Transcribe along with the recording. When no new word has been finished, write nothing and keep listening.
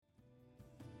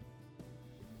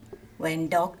When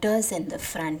doctors in the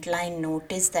front line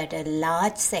notice that a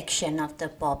large section of the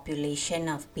population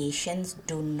of patients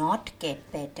do not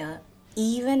get better,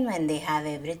 even when they have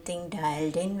everything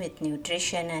dialed in with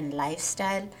nutrition and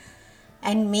lifestyle,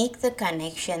 and make the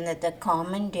connection that the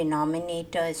common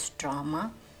denominator is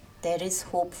trauma, there is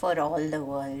hope for all the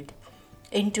world.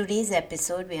 In today's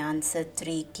episode, we answer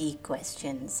 3 key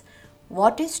questions.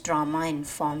 What is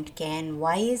trauma-informed care and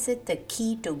why is it the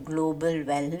key to global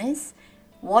wellness?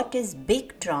 What is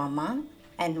big trauma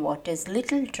and what is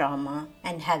little trauma,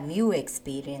 and have you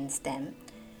experienced them?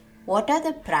 What are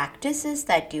the practices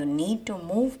that you need to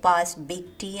move past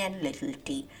big T and little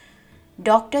t?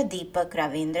 Dr. Deepak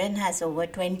Ravindran has over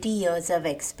 20 years of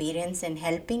experience in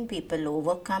helping people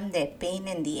overcome their pain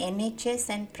in the NHS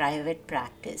and private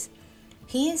practice.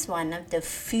 He is one of the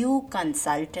few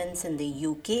consultants in the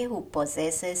UK who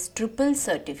possesses triple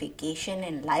certification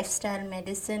in lifestyle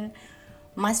medicine,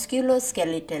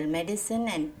 musculoskeletal medicine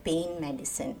and pain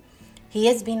medicine. He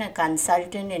has been a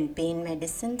consultant in pain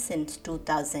medicine since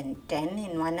 2010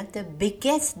 in one of the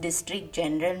biggest district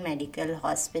general medical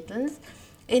hospitals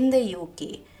in the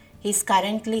UK. He is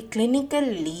currently clinical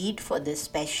lead for the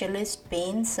specialist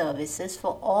pain services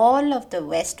for all of the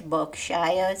West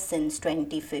Berkshire since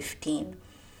 2015.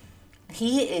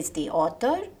 He is the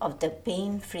author of The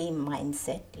Pain-Free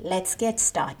Mindset. Let's get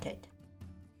started.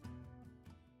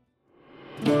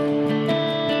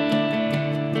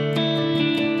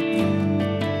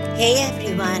 Hey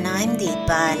everyone, I'm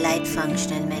Deepak, light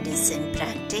functional medicine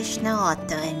practitioner,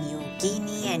 author and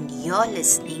yogini, and you're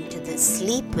listening to the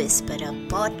Sleep Whisperer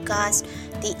podcast,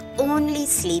 the only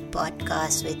sleep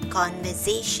podcast with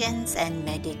conversations and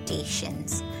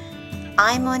meditations.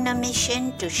 I'm on a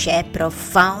mission to share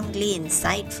profoundly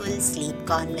insightful sleep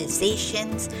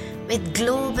conversations with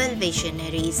global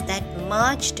visionaries that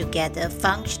merge together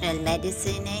functional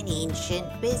medicine and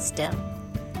ancient wisdom.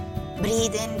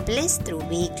 Breathe in bliss through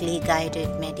weekly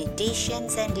guided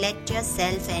meditations and let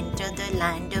yourself enter the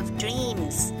land of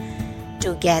dreams.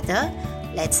 Together,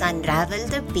 let's unravel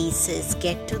the pieces,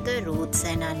 get to the roots,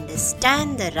 and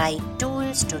understand the right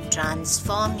tools to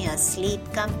transform your sleep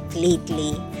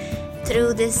completely.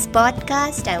 Through this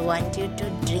podcast, I want you to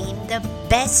dream the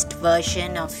best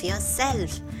version of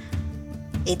yourself.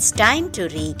 It's time to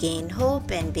regain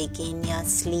hope and begin your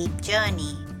sleep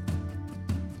journey.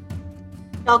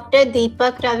 Dr.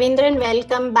 Deepak Ravindran,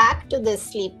 welcome back to the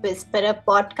Sleep Whisperer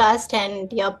podcast.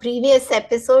 And your previous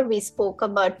episode, we spoke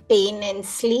about pain and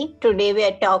sleep. Today, we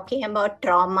are talking about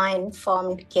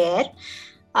trauma-informed care.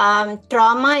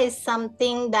 Trauma is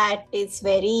something that is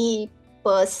very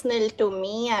personal to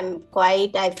me.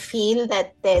 I feel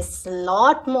that there's a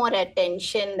lot more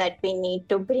attention that we need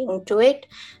to bring to it.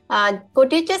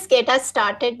 Could you just get us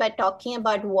started by talking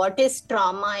about what is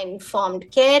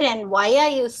trauma-informed care and why are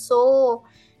you so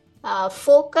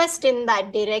focused in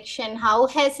that direction? How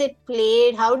has it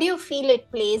played? How do you feel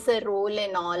it plays a role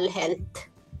in all health?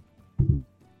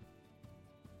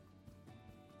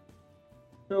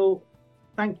 So,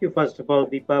 thank you, first of all,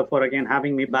 Deepa, for again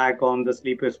having me back on the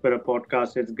Sleep Whisperer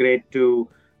podcast. It's great to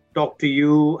talk to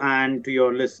you and to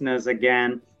your listeners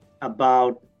again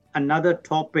about another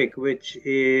topic which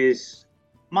is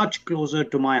much closer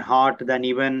to my heart than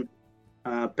even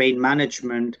pain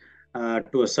management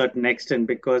to a certain extent,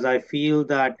 because I feel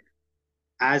that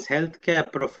as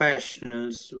healthcare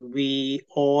professionals, we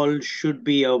all should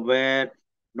be aware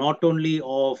not only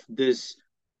of this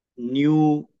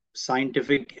new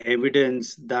scientific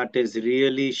evidence that is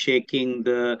really shaking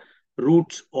the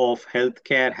roots of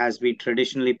healthcare as we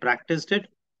traditionally practiced it,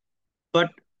 but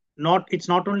it's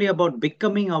not only about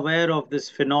becoming aware of this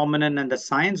phenomenon and the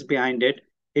science behind it.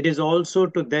 It is also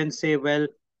to then say, well,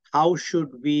 how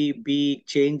should we be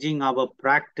changing our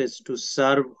practice to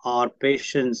serve our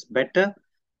patients better?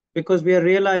 Because we are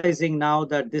realizing now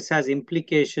that this has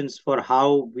implications for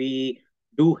how we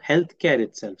do healthcare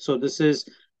itself. So this is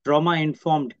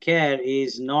trauma-informed care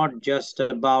is not just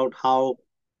about how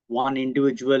one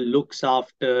individual looks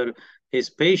after his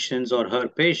patients or her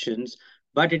patients,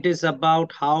 but it is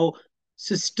about how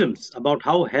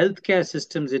healthcare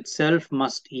systems itself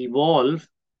must evolve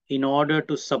in order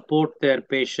to support their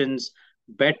patients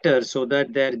better so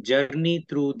that their journey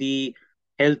through the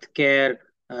healthcare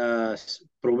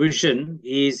provision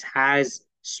is as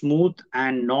smooth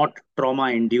and not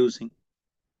trauma-inducing.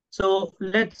 So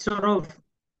let's sort of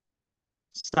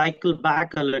cycle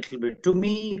back a little bit. To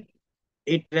me,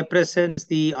 it represents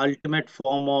the ultimate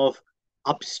form of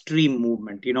upstream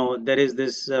movement. There is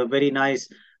this very nice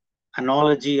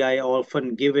analogy I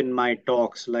often give in my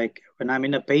talks. Like when I'm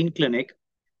in a pain clinic,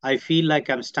 I feel like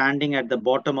I'm standing at the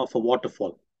bottom of a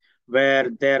waterfall, where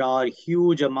there are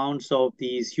huge amounts of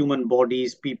these human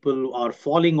bodies, people are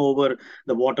falling over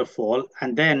the waterfall.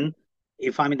 And then,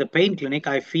 if I'm in the pain clinic,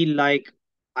 I feel like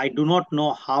I do not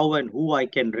know how and who I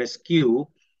can rescue,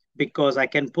 because I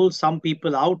can pull some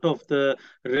people out of the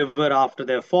river after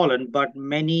they've fallen, but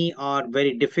many are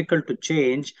very difficult to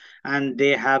change, and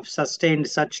they have sustained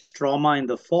such trauma in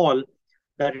the fall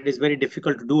that it is very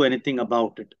difficult to do anything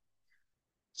about it.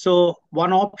 So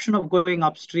one option of going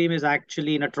upstream is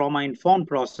actually, in a trauma informed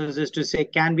process, is to say,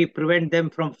 can we prevent them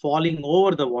from falling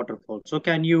over the waterfall? So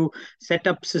can you set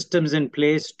up systems in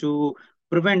place to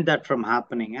prevent that from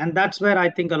happening? And that's where I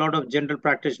think a lot of general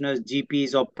practitioners,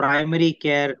 GPs, or primary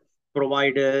care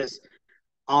providers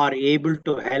are able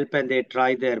to help, and they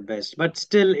try their best. But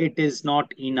still, it is not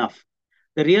enough.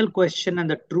 The real question, and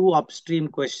the true upstream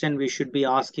question we should be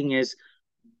asking, is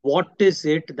what is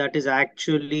it that is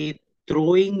actually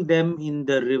throwing them in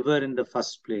the river in the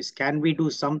first place? Can we do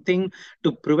something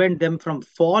to prevent them from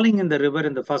falling in the river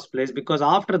in the first place? Because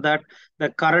after that,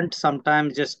 the current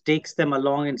sometimes just takes them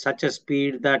along in such a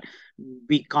speed that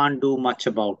we can't do much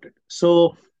about it.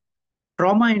 So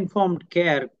trauma informed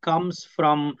care comes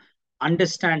from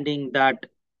understanding that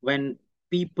when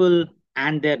people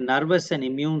and their nervous and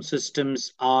immune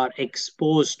systems are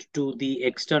exposed to the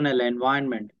external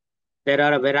environment, there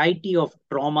are a variety of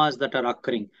traumas that are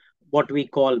occurring, what we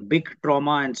call big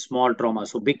trauma and small trauma.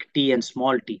 So, big T and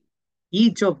small t.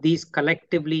 Each of these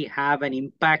collectively have an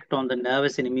impact on the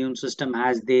nervous and immune system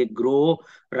as they grow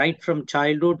right from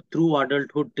childhood through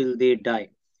adulthood till they die.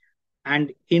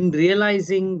 And in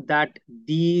realizing that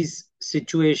these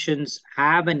situations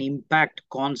have an impact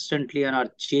constantly and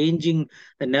are changing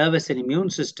the nervous and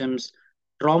immune systems,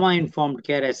 trauma informed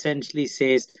care essentially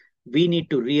says we need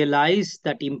to realize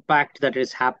that impact that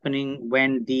is happening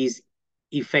when these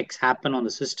effects happen on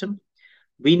the system.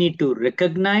 We need to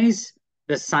recognize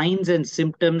the signs and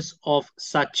symptoms of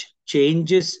such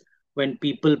changes when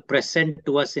people present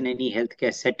to us in any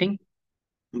healthcare setting.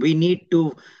 We need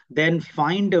to then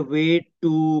find a way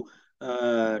to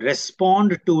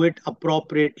respond to it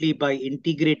appropriately by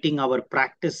integrating our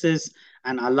practices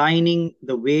and aligning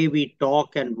the way we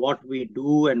talk and what we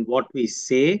do and what we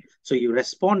say, so you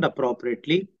respond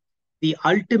appropriately. The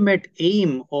ultimate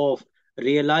aim of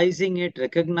realizing it,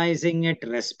 recognizing it,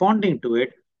 responding to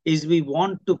it, is we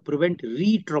want to prevent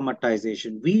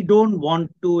re-traumatization. We don't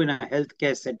want to, in a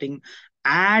healthcare setting,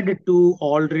 add to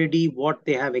already what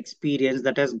they have experienced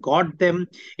that has got them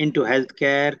into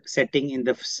healthcare setting in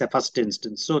the first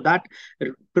instance. So that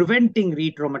preventing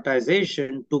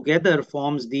re-traumatization together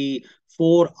forms the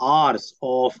 4 R's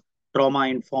of trauma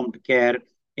informed care.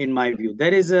 In my view,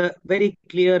 there is a very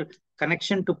clear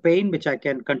connection to pain which I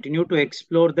can continue to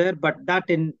explore there, but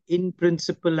that in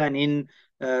principle and in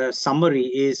summary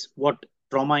is what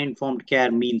trauma informed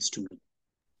care means to me.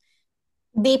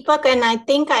 Deepak, and I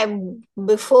think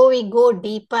before we go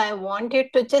deeper, I wanted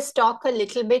to just talk a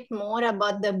little bit more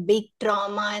about the big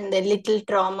trauma and the little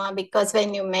trauma, because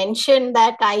when you mentioned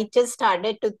that, I just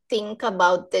started to think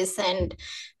about this. And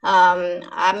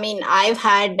I mean, I've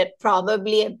had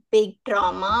probably a big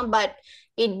trauma, but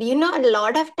a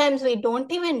lot of times we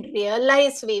don't even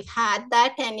realize we've had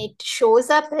that, and it shows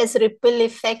up as ripple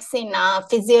effects in our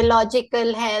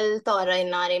physiological health or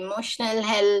in our emotional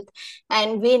health.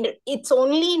 And it's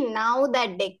only now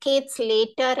that decades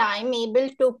later I'm able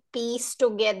to piece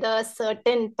together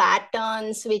certain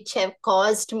patterns which have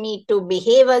caused me to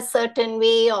behave a certain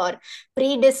way or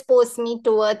predispose me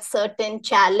towards certain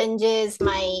challenges.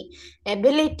 My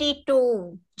ability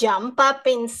to jump up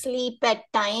in sleep at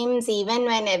times even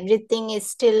when everything is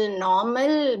still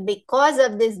normal, because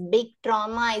of this big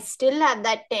trauma, I still have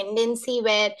that tendency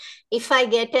where if I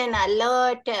get an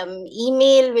alert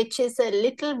email which is a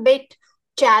little bit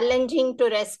challenging to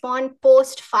respond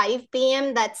post 5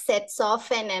 p.m., that sets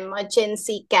off an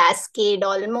emergency cascade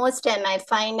almost, and I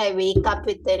find I wake up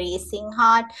with a racing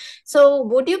heart. So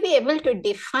would you be able to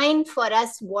define for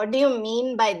us what do you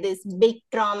mean by this big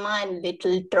trauma and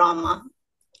little trauma?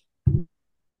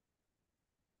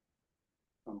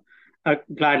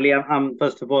 Gladly.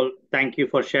 First of all, thank you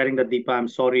for sharing that, Deepa. I'm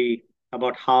sorry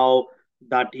about how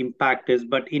that impact is,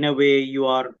 but in a way, you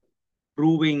are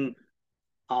proving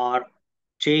our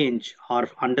change, our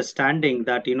understanding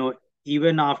that,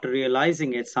 even after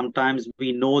realizing it, sometimes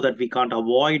we know that we can't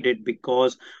avoid it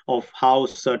because of how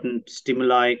certain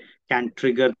stimuli can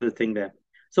trigger the thing there.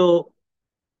 So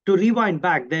to rewind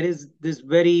back, there is this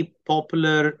very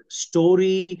popular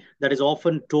story that is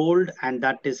often told, and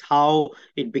that is how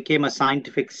it became a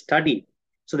scientific study.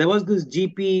 So there was this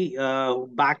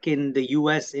GP back in the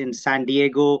US in San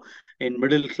Diego. in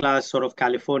middle class sort of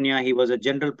California. He was a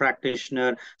general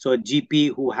practitioner, so a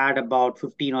GP who had about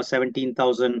 15 or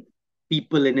 17,000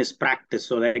 people in his practice.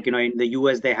 So, like, in the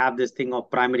US, they have this thing of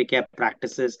primary care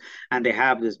practices, and they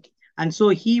have this. And so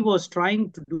he was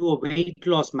trying to do a weight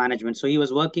loss management. So he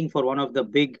was working for one of the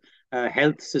big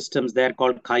health systems there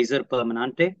called Kaiser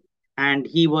Permanente. And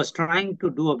he was trying to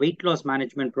do a weight loss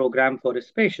management program for his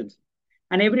patients.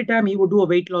 And every time he would do a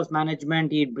weight loss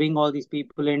management, he'd bring all these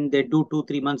people in, they'd do 2,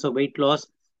 3 months of weight loss,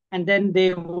 and then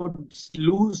they would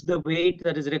lose the weight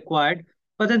that is required.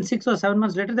 But then 6 or 7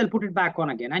 months later, they'll put it back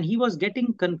on again. And he was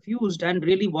getting confused and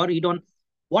really worried on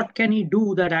what can he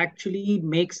do that actually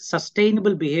makes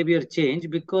sustainable behavior change,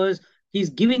 because he's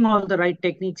giving all the right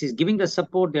techniques, he's giving the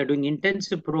support, they're doing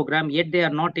intensive program, yet they are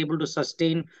not able to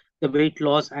sustain the weight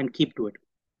loss and keep to it.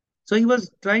 So he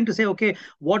was trying to say, okay,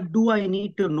 what do I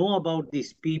need to know about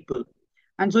these people?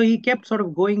 And so he kept sort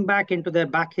of going back into their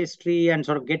back history and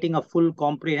sort of getting a full,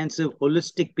 comprehensive,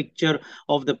 holistic picture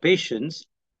of the patients.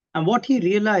 And what he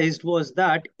realized was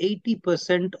that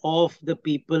 80% of the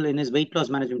people in his weight loss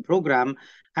management program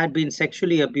had been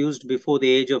sexually abused before the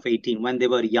age of 18 when they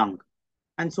were young.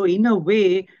 And so, in a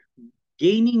way,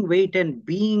 gaining weight and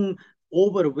being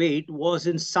overweight was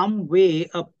in some way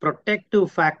a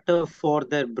protective factor for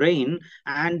their brain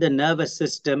and the nervous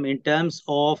system in terms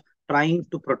of trying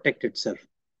to protect itself.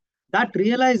 That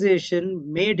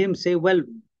realization made him say, well,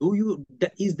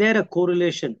 is there a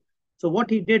correlation? So what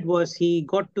he did was he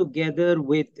got together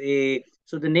with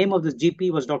so the name of the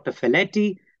GP was Dr.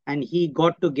 Felletti, and he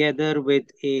got together with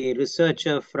a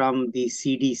researcher from the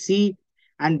CDC,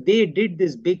 and they did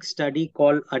this big study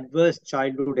called Adverse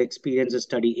Childhood Experiences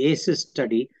Study, ACEs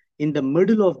study, in the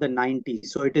middle of the 90s.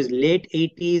 So it is late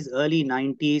 80s, early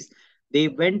 90s. They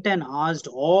went and asked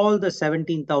all the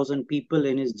 17,000 people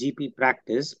in his GP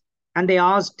practice, and they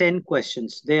asked 10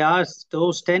 questions. They asked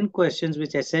those 10 questions,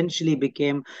 which essentially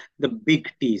became the big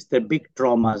T's, the big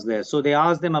traumas there. So they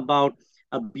asked them about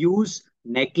abuse,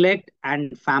 neglect,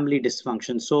 and family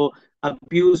dysfunction. So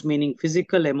abuse meaning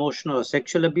physical, emotional, or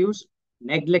sexual abuse,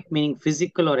 neglect meaning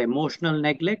physical or emotional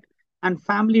neglect, and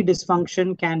family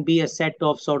dysfunction can be a set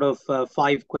of sort of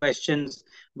 5 questions,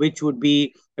 which would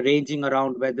be ranging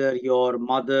around whether your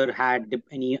mother had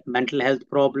any mental health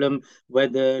problem,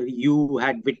 whether you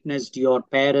had witnessed your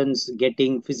parents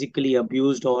getting physically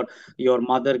abused or your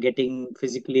mother getting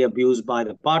physically abused by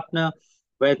the partner,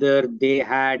 whether they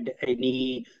had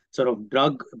any sort of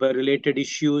drug related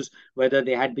issues, whether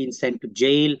they had been sent to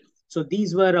jail. So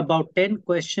these were about 10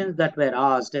 questions that were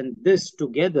asked, and this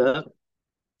together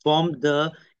formed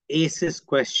the ACEs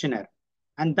questionnaire.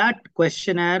 And that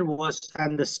questionnaire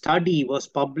and the study was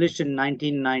published in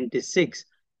 1996.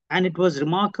 And it was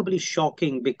remarkably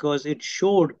shocking because it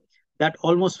showed that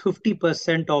almost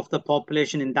 50% of the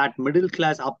population in that middle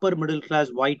class, upper middle class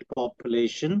white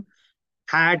population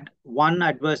had one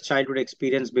adverse childhood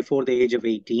experience before the age of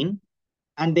 18.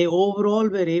 And they overall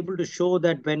were able to show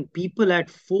that when people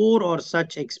had 4 or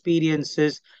such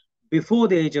experiences before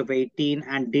the age of 18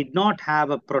 and did not have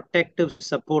a protective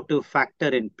supportive factor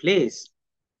in place,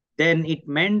 then it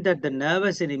meant that the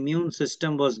nervous and immune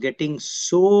system was getting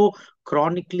so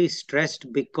chronically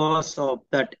stressed because of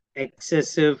that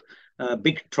excessive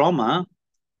big trauma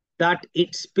that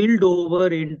it spilled over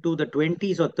into the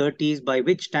 20s or 30s, by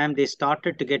which time they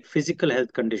started to get physical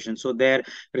health conditions. So their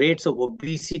rates of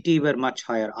obesity were much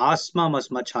higher, asthma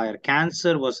was much higher,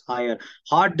 cancer was higher,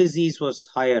 heart disease was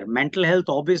higher, mental health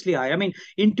obviously higher. I mean,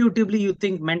 intuitively, you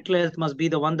think mental health must be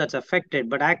the one that's affected,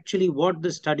 but actually, what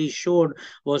the study showed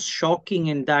was shocking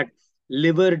in that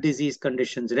liver disease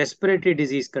conditions, respiratory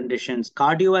disease conditions,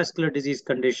 cardiovascular disease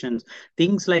conditions,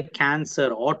 things like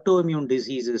cancer, autoimmune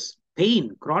diseases,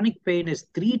 pain, chronic pain is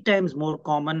 3 times more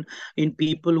common in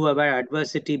people who have had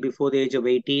adversity before the age of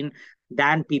 18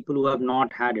 than people who have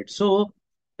not had it. So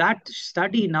that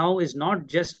study now is not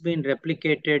just been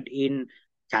replicated in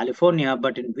California,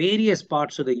 but in various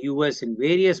parts of the US, in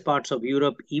various parts of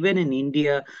Europe, even in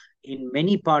India, in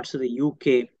many parts of the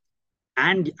UK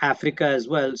and Africa as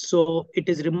well. So it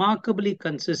is remarkably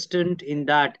consistent in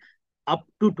that up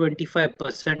to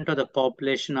 25% of the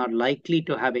population are likely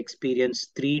to have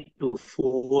experienced 3 to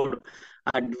 4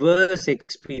 adverse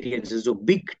experiences, so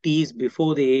big T's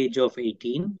before the age of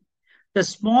 18. The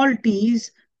small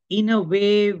T's, in a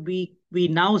way, we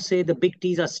now say the big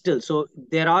T's are still. So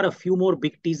there are a few more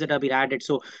big T's that have been added.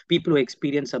 So people who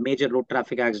experience a major road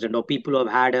traffic accident, or people who have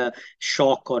had a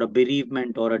shock or a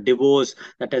bereavement or a divorce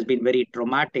that has been very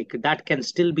traumatic, that can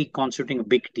still be constituting a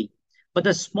big T. But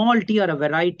the small T are a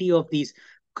variety of these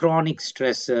chronic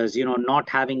stressors, not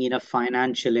having enough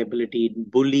financial ability,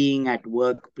 bullying at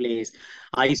workplace,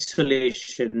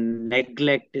 isolation,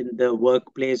 neglect in the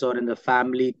workplace or in the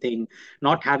family thing,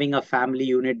 not having a family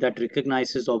unit that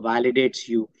recognizes or validates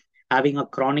you, having a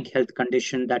chronic health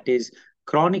condition that is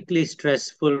chronically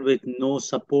stressful with no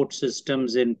support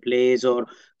systems in place or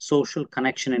social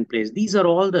connection in place. These are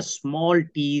all the small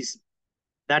T's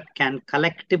that can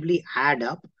collectively add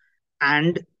up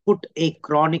and put a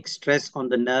chronic stress on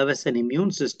the nervous and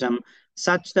immune system,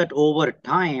 such that over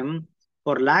time,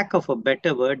 for lack of a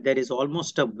better word, there is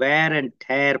almost a wear and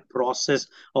tear process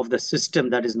of the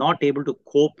system that is not able to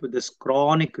cope with this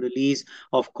chronic release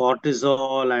of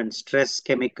cortisol and stress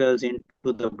chemicals into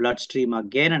the bloodstream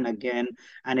again and again,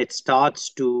 and it starts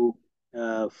to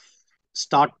uh,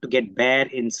 start to get bare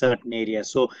in certain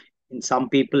areas. So in some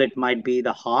people it might be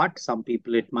the heart, some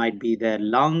people it might be their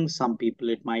lungs, some people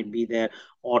it might be their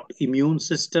immune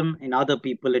system, in other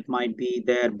people it might be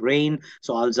their brain,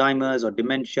 so Alzheimer's or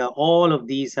dementia. All of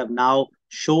these have now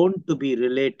shown to be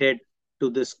related to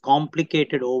this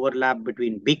complicated overlap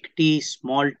between big T,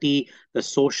 small t, the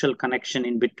social connection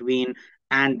in between,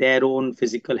 and their own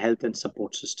physical health and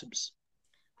support systems.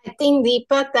 I think,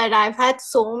 Deepak, that I've had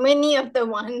so many of the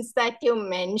ones that you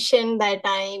mentioned that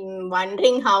I'm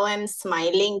wondering how I'm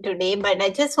smiling today. But I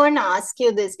just want to ask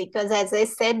you this because, as I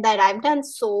said, that I've done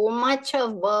so much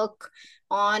of work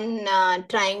on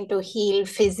trying to heal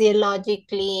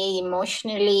physiologically,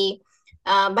 emotionally.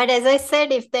 But as I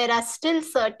said, if there are still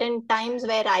certain times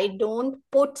where I don't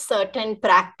put certain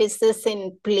practices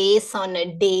in place on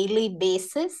a daily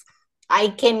basis, I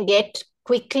can get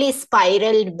quickly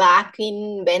spiraled back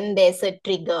in when there's a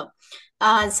trigger.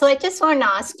 So I just want to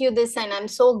ask you this, and I'm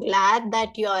so glad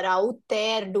that you're out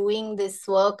there doing this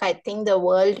work. I think the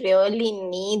world really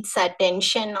needs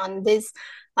attention on this.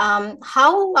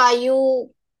 How are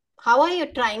you? How are you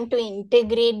trying to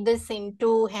integrate this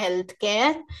into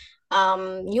healthcare?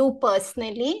 You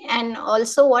personally, and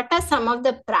also what are some of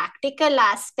the practical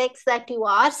aspects that you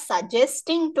are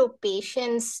suggesting to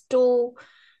patients to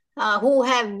who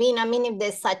have been, I mean, if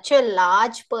there's such a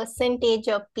large percentage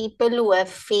of people who have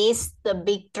faced the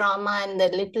big trauma and the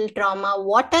little trauma,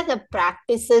 what are the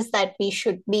practices that we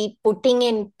should be putting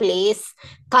in place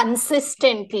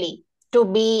consistently to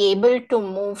be able to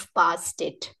move past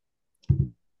it?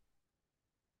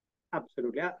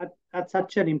 Absolutely. That's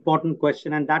such an important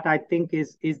question. And that I think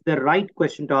is the right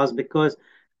question to ask, because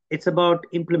it's about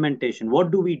implementation.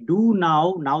 What do we do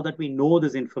now that we know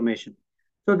this information?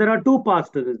 So there are two parts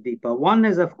to this, Deepa. One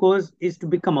is, of course, is to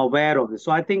become aware of this.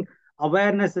 So I think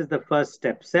awareness is the first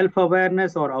step.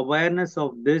 Self-awareness or awareness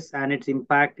of this and its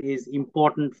impact is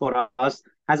important for us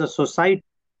as a society to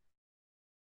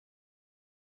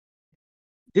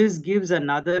understand. This gives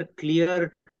another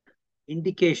clear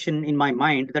indication in my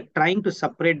mind that trying to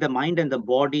separate the mind and the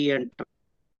body and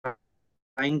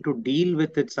trying to deal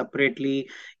with it separately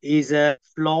is a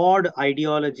flawed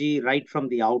ideology right from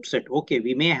the outset. Okay,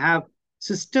 we may have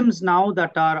systems now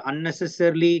that are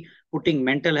unnecessarily putting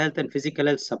mental health and physical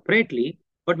health separately,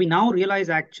 but we now realize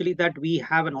actually that we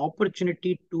have an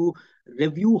opportunity to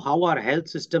review how our health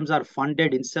systems are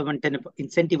funded,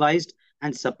 incentivized,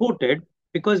 and supported,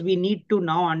 because we need to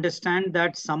now understand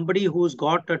that somebody who's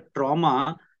got a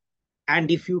trauma,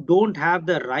 and if you don't have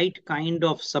the right kind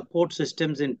of support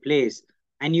systems in place,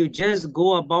 and you just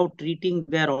go about treating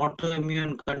their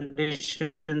autoimmune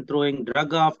condition, throwing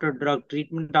drug after drug,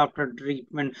 treatment after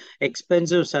treatment,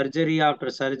 expensive surgery after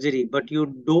surgery, but you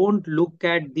don't look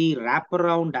at the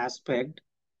wraparound aspect,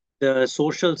 the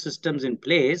social systems in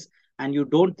place, and you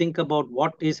don't think about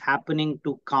what is happening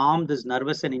to calm this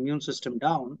nervous and immune system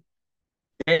down,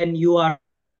 then you are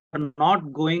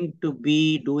not going to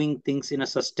be doing things in a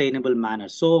sustainable manner.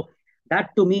 So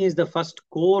that to me is the first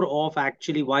core of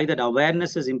actually why that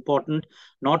awareness is important,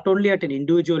 not only at an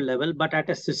individual level, but at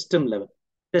a system level.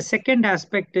 The second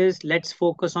aspect is, let's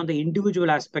focus on the individual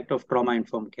aspect of trauma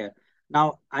informed care.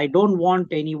 Now, I don't want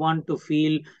anyone to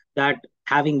feel that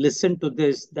having listened to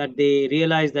this, that they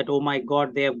realize that, oh my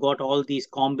God, they have got all these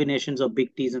combinations of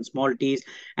big T's and small T's,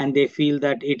 and they feel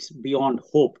that it's beyond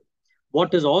hope.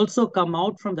 What has also come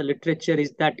out from the literature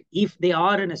is that if they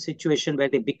are in a situation where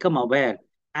they become aware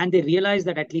and they realize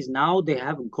that at least now they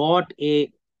have got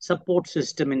a support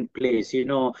system in place,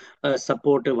 a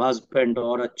supportive husband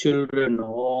or a children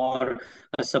or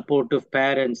a supportive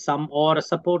parent, some or a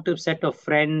supportive set of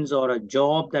friends or a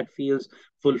job that feels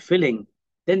fulfilling,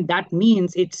 then that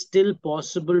means it's still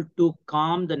possible to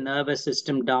calm the nervous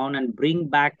system down and bring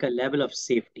back a level of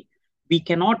safety. We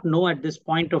cannot know at this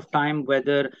point of time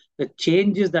whether the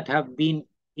changes that have been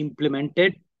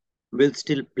implemented will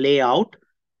still play out,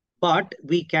 but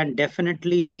we can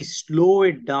definitely slow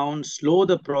it down, slow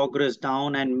the progress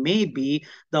down, and maybe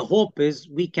the hope is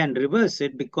we can reverse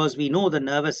it because we know the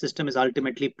nervous system is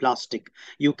ultimately plastic.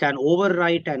 You can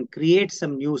overwrite and create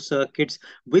some new circuits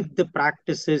with the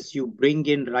practices you bring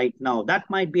in right now. That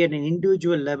might be at an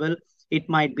individual level. It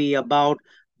might be about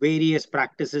various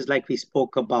practices like we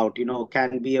spoke about,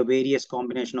 can be a various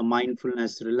combination of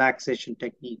mindfulness, relaxation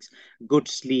techniques, good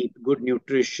sleep, good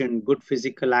nutrition, good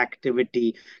physical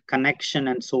activity, connection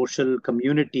and social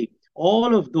community.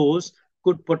 All of those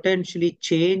could potentially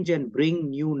change and bring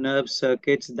new nerve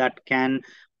circuits that can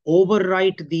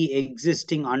overwrite the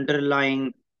existing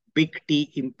underlying big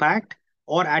T impact,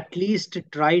 or at least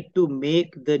try to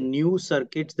make the new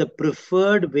circuits the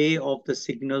preferred way of the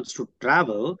signals to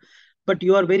travel. But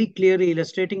you are very clearly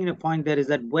illustrating in a point there is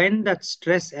that when that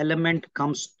stress element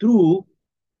comes through,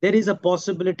 there is a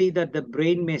possibility that the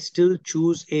brain may still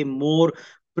choose a more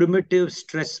primitive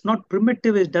stress. Not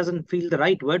primitive, it doesn't feel the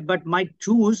right word, but might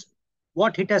choose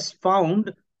what it has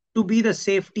found to be the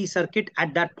safety circuit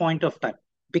at that point of time.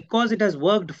 Because it has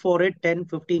worked for it 10,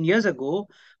 15 years ago,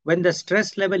 when the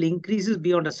stress level increases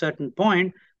beyond a certain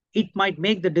point, it might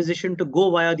make the decision to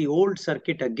go via the old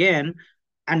circuit again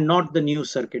and not the new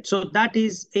circuit. So that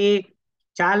is a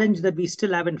challenge that we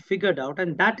still haven't figured out.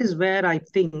 And that is where I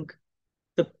think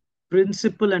the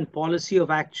principle and policy of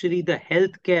actually the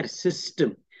healthcare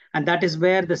system. And that is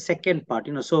where the second part,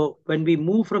 so when we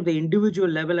move from the individual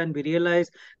level and we realize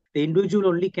the individual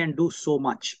only can do so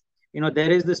much.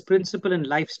 There is this principle in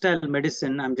lifestyle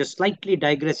medicine. I'm just slightly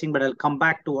digressing, but I'll come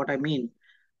back to what I mean.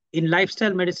 In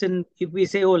lifestyle medicine, if we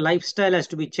say, oh, lifestyle has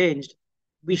to be changed,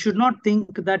 we should not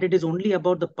think that it is only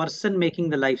about the person making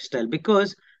the lifestyle,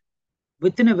 because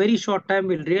within a very short time,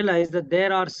 we'll realize that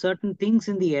there are certain things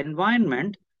in the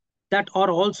environment that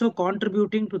are also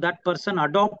contributing to that person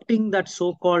adopting that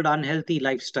so-called unhealthy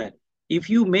lifestyle. If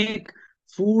you make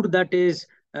food that is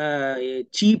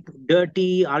cheap,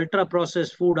 dirty,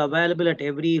 ultra-processed food available at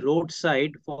every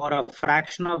roadside for a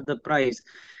fraction of the price,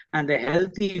 and the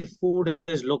healthy food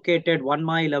is located 1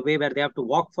 mile away where they have to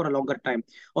walk for a longer time,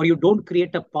 or you don't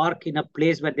create a park in a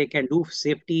place where they can do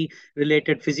safety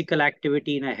related physical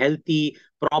activity in a healthy,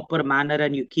 proper manner,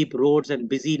 and you keep roads and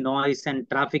busy noise and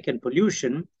traffic and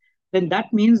pollution, then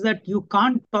that means that you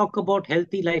can't talk about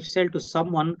healthy lifestyle to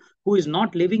someone who is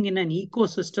not living in an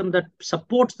ecosystem that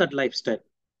supports that lifestyle.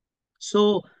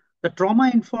 So the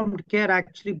trauma informed care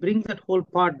actually brings that whole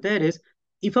part there is,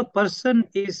 if a person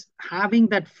is having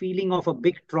that feeling of a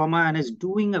big trauma and is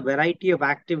doing a variety of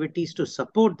activities to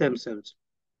support themselves,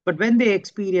 but when they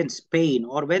experience pain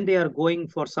or when they are going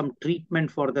for some treatment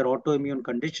for their autoimmune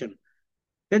condition,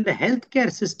 then the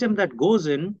healthcare system that goes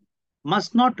in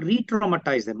must not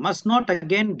re-traumatize them, must not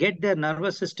again get their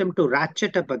nervous system to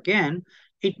ratchet up again.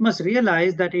 It must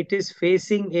realize that it is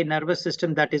facing a nervous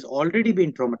system that is already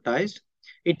been traumatized.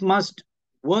 It must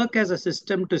work as a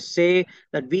system to say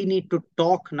that we need to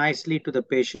talk nicely to the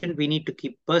patient. We need to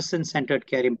keep person-centered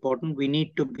care important. We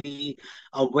need to be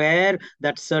aware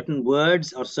that certain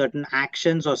words or certain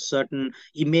actions or certain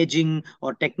imaging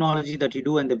or technology that you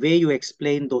do and the way you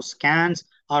explain those scans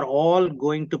are all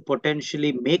going to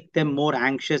potentially make them more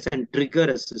anxious and trigger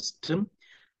a system.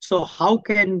 So how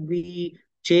can we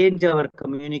change our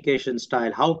communication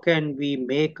style? How can we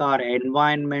make our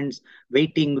environments,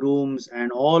 waiting rooms,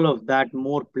 and all of that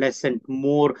more pleasant,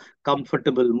 more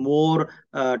comfortable, more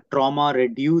trauma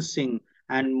reducing,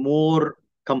 and more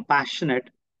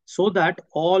compassionate, so that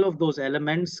all of those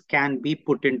elements can be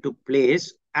put into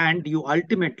place and you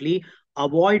ultimately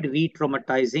avoid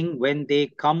re-traumatizing when they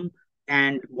come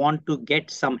and want to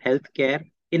get some health care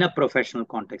in a professional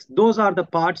context. Those are the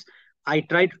parts I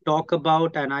try to talk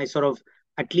about, and I sort of,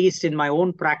 at least in my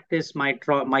own practice, my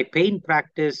pain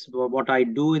practice, what I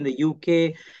do in the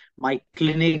UK, my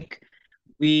clinic,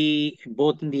 we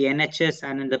both in the NHS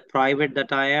and in the private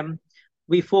that I am,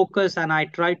 we focus, and I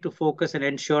try to focus and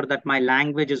ensure that my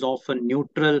language is often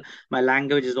neutral. My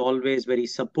language is always very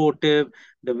supportive.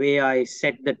 The way I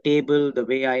set the table, the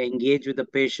way I engage with the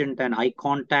patient and eye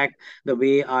contact, the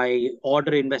way I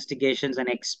order investigations and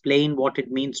explain what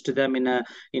it means to them in a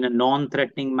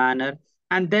non-threatening manner,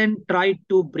 and then try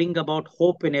to bring about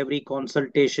hope in every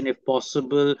consultation if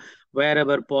possible,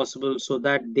 wherever possible, so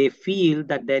that they feel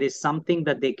that there is something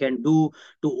that they can do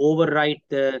to override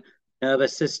the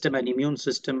nervous system and immune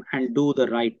system and do the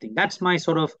right thing. That's my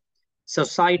sort of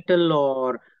societal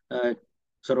or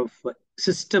sort of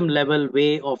system level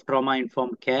way of trauma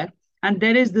informed care. And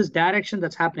there is this direction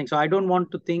that's happening. So I don't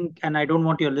want to think, and I don't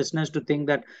want your listeners to think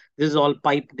that this is all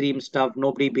pipe dream stuff.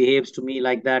 Nobody behaves to me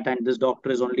like that. And this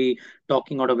doctor is only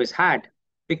talking out of his hat.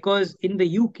 Because in the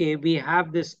UK, we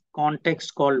have this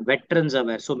context called veterans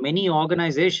aware. So many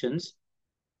organizations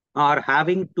are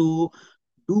having to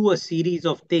do a series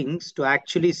of things to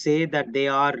actually say that they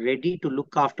are ready to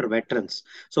look after veterans.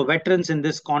 So, veterans in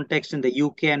this context in the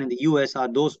UK and in the US are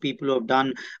those people who have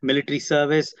done military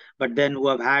service, but then who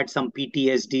have had some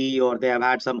PTSD or they have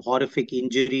had some horrific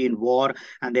injury in war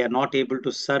and they are not able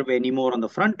to serve anymore on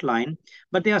the front line,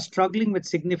 but they are struggling with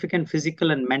significant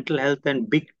physical and mental health and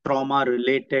big trauma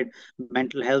related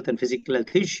mental health and physical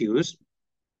health issues.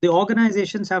 The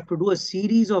organizations have to do a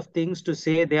series of things to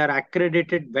say they are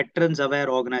accredited veterans aware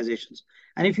organizations.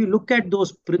 And if you look at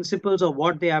those principles of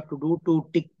what they have to do to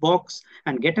tick box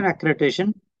and get an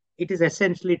accreditation, it is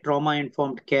essentially trauma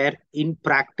informed care in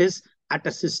practice at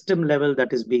a system level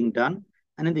that is being done.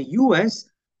 And in the US,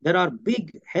 there are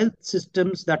big health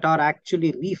systems that are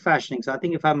actually refashioning. So I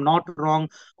think, if I'm not wrong,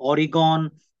 Oregon,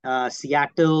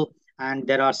 Seattle, and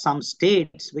there are some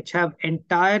states which have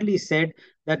entirely said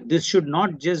that this should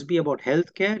not just be about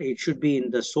healthcare. It should be in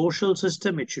the social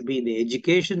system. It should be in the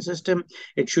education system.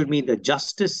 It should be the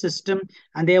justice system.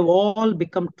 And they have all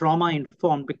become trauma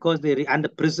informed because and the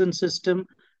prison system,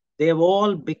 they have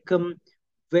all become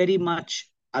very much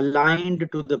aligned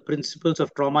to the principles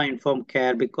of trauma informed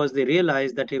care, because they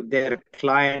realize that if their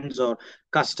clients or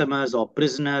customers or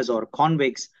prisoners or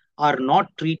convicts are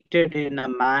not treated in a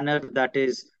manner that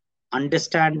is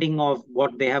understanding of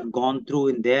what they have gone through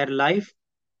in their life,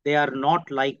 they are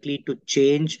not likely to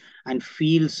change and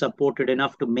feel supported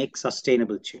enough to make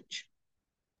sustainable change.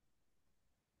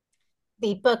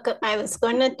 Deepak, I was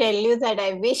going to tell you that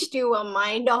I wished you were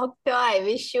my doctor. I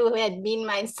wish you had been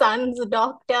my son's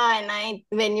doctor. And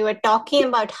when you were talking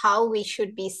about how we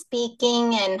should be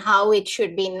speaking and how it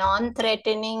should be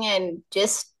non-threatening, and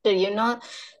just,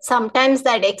 sometimes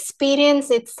that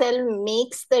experience itself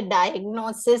makes the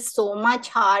diagnosis so much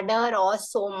harder or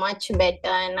so much better.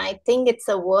 And I think it's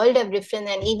a world of difference.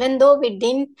 And even though we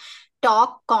didn't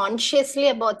talk consciously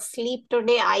about sleep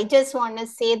today, I just want to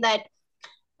say that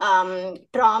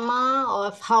trauma,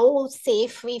 of how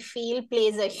safe we feel,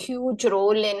 plays a huge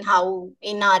role in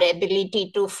our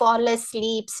ability to fall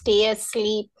asleep, stay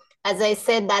asleep. As I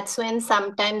said, that's when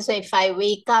sometimes if I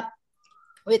wake up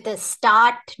with a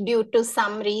start due to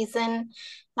some reason,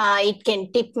 it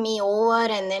can tip me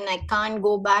over and then I can't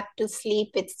go back to sleep.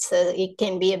 It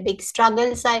can be a big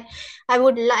struggle. So I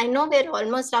know we're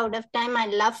almost out of time.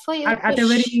 I'd love for you At to a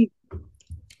very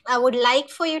I would like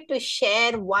for you to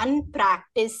share one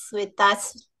practice with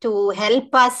us to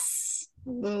help us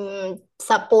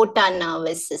support our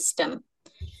nervous system.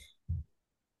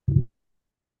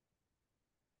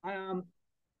 um,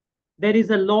 there is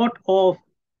a lot of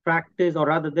practice, or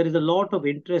rather, there is a lot of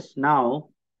interest now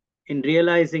in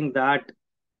realizing that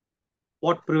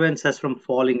what prevents us from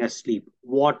falling asleep,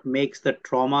 what makes the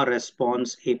trauma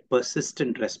response a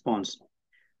persistent response,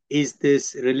 is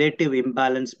this relative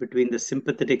imbalance between the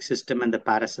sympathetic system and the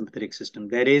parasympathetic system.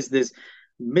 There is this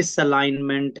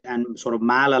misalignment and sort of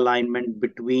malalignment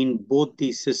between both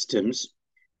these systems.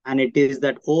 And it is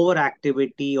that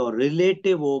overactivity or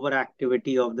relative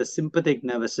overactivity of the sympathetic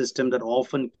nervous system that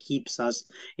often keeps us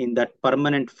in that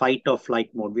permanent fight or flight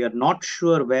mode. We are not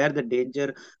sure where the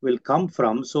danger will come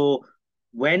from. So,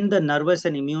 when the nervous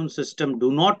and immune system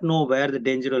do not know where the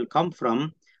danger will come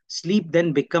from, sleep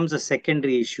then becomes a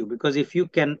secondary issue. Because if you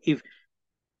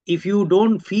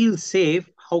don't feel safe,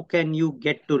 how can you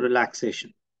get to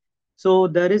relaxation? So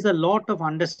there is a lot of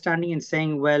understanding in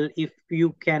saying, well, if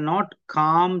you cannot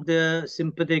calm the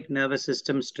sympathetic nervous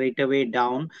system straight away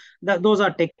down, those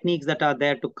are techniques that are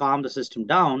there to calm the system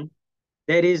down.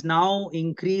 There is now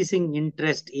increasing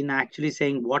interest in actually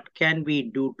saying, what can we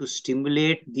do to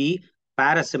stimulate the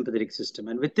parasympathetic system?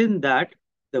 And within that,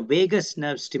 the vagus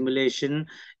nerve stimulation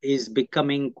is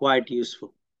becoming quite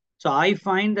useful. So I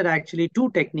find that actually two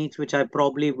techniques which I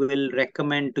probably will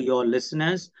recommend to your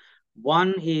listeners.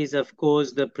 One is, of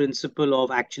course, the principle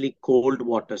of actually cold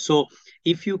water. So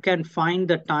if you can find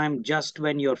the time just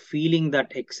when you're feeling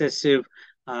that excessive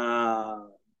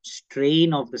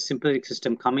strain of the sympathetic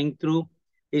system coming through,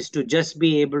 is to just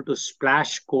be able to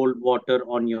splash cold water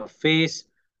on your face.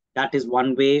 That is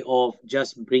one way of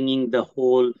just bringing the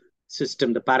whole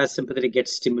system, the parasympathetic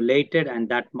gets stimulated, and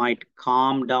that might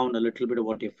calm down a little bit of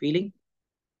what you're feeling.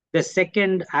 The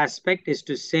second aspect is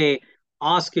to say,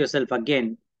 ask yourself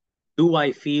again, do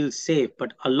I feel safe?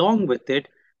 But along with it,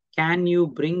 can you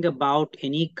bring about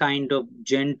any kind of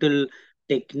gentle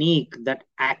technique that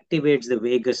activates the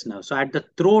vagus nerve? So at the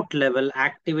throat level,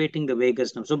 activating the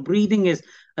vagus nerve. So breathing is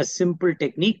a simple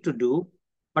technique to do,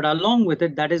 but along with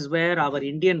it, that is where our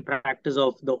Indian practice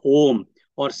of the Om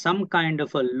or some kind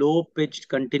of a low pitched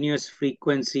continuous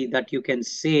frequency that you can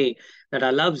say that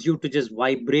allows you to just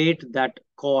vibrate that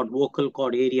chord, vocal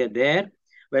cord area there,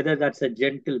 whether that's a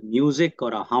gentle music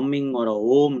or a humming or a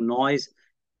home noise.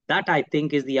 That I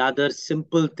think is the other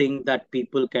simple thing that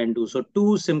people can do. So,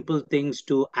 two simple things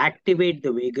to activate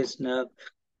the vagus nerve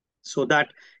so that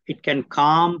it can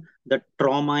calm the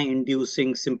trauma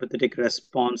inducing sympathetic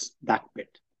response that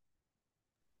bit.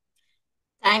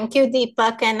 Thank you,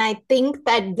 Deepak. And I think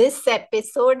that this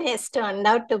episode has turned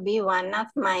out to be one of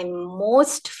my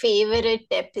most favorite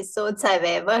episodes I've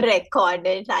ever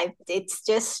recorded. It's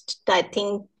just, I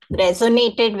think,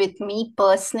 resonated with me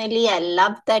personally. I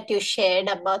love that you shared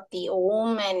about the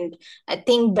Om, and I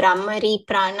think Brahmari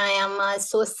Pranayama is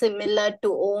so similar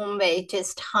to Om, where you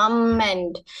just hum,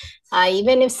 and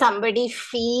even if somebody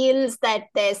feels that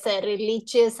there's a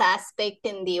religious aspect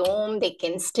in the Om, they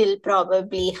can still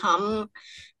probably hum.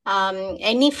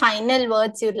 Any final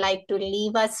words you'd like to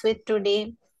leave us with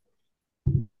today?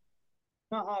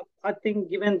 I think,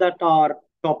 given that our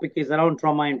topic is around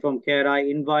trauma informed care, I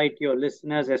invite your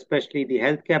listeners, especially the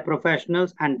healthcare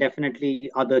professionals and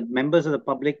definitely other members of the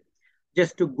public,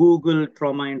 just to Google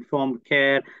trauma informed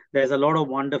care. There's a lot of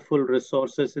wonderful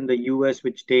resources in the US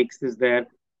which takes this there.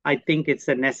 I think it's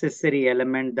a necessary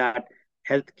element that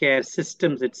healthcare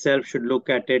systems itself should look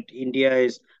at it. India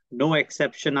is no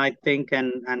exception, I think,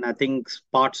 and I think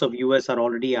parts of US are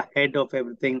already ahead of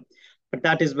everything. But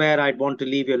that is where I'd want to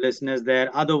leave your listeners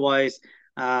there. Otherwise,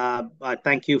 I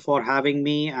thank you for having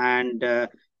me, and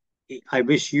I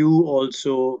wish you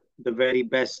also the very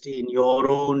best in your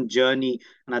own journey.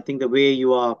 And I think the way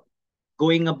you are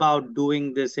going about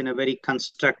doing this in a very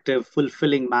constructive,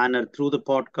 fulfilling manner through the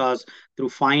podcast, through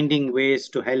finding ways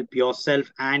to help yourself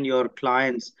and your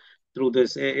clients through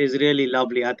this is really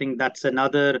lovely. I think that's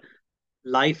another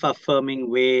life affirming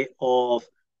way of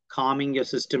calming your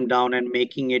system down and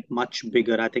making it much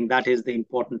bigger. I think that is the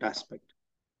important aspect.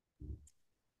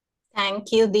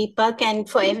 Thank you, Deepak. And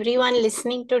for everyone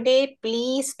listening today,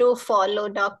 please do follow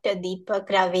Dr. Deepak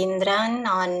Ravindran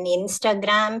on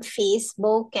Instagram,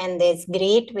 Facebook, and there's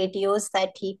great videos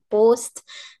that he posts.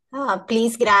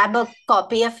 Please grab a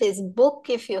copy of his book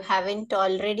if you haven't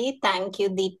already. Thank you,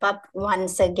 Deepak,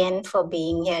 once again for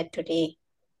being here today.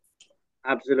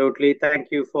 Absolutely.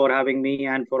 Thank you for having me.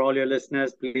 And for all your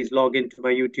listeners, please log into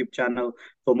my YouTube channel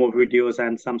for more videos,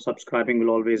 and some subscribing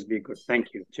will always be good.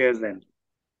 Thank you. Cheers then.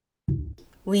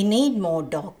 We need more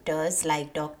doctors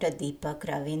like Dr. Deepak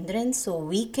Ravindran so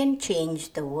we can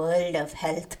change the world of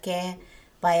healthcare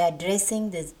by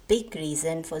addressing this big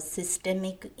reason for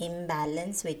systemic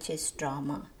imbalance, which is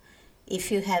trauma. If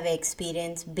you have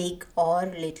experienced big or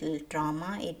little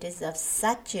trauma, it is of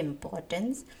such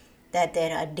importance that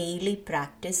there are daily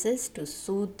practices to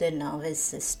soothe the nervous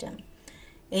system.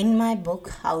 In my book,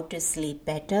 How to Sleep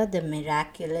Better, the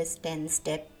miraculous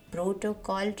 10-step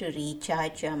protocol to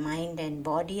recharge your mind and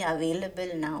body, available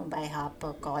now by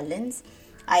HarperCollins,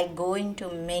 I go into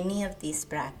many of these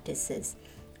practices.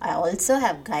 I also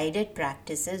have guided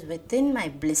practices within my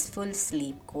Blissful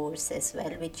Sleep course as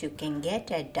well, which you can get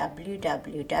at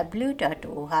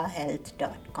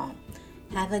www.ohahealth.com.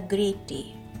 Have a great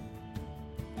day.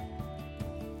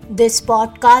 This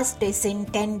podcast is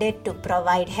intended to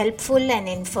provide helpful and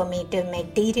informative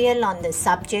material on the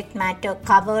subject matter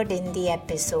covered in the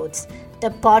episodes.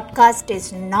 The podcast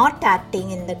is not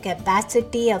acting in the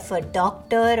capacity of a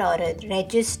doctor or a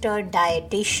registered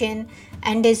dietitian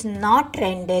and is not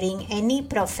rendering any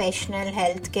professional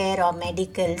healthcare or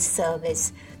medical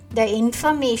service. The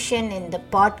information in the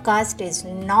podcast is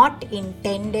not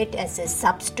intended as a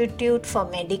substitute for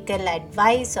medical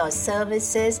advice or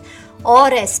services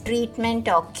or as treatment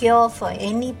or cure for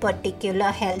any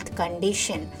particular health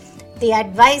condition. The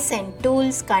advice and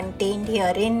tools contained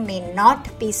herein may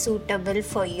not be suitable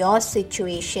for your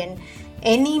situation.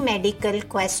 Any medical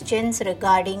questions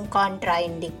regarding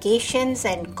contraindications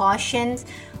and cautions,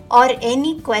 or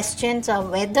any questions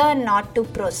on whether or not to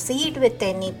proceed with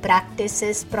any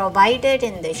practices provided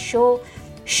in the show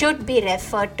should be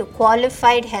referred to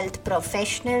qualified health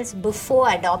professionals before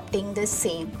adopting the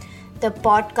same. The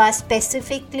podcast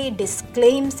specifically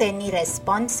disclaims any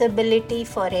responsibility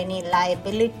for any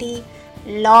liability,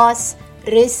 loss,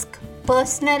 risk,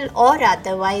 personal or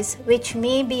otherwise, which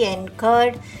may be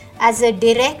incurred as a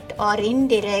direct or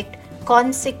indirect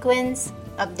consequence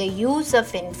of the use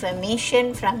of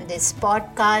information from this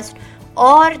podcast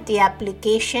or the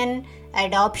application,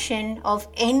 adoption of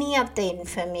any of the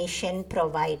information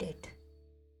provided.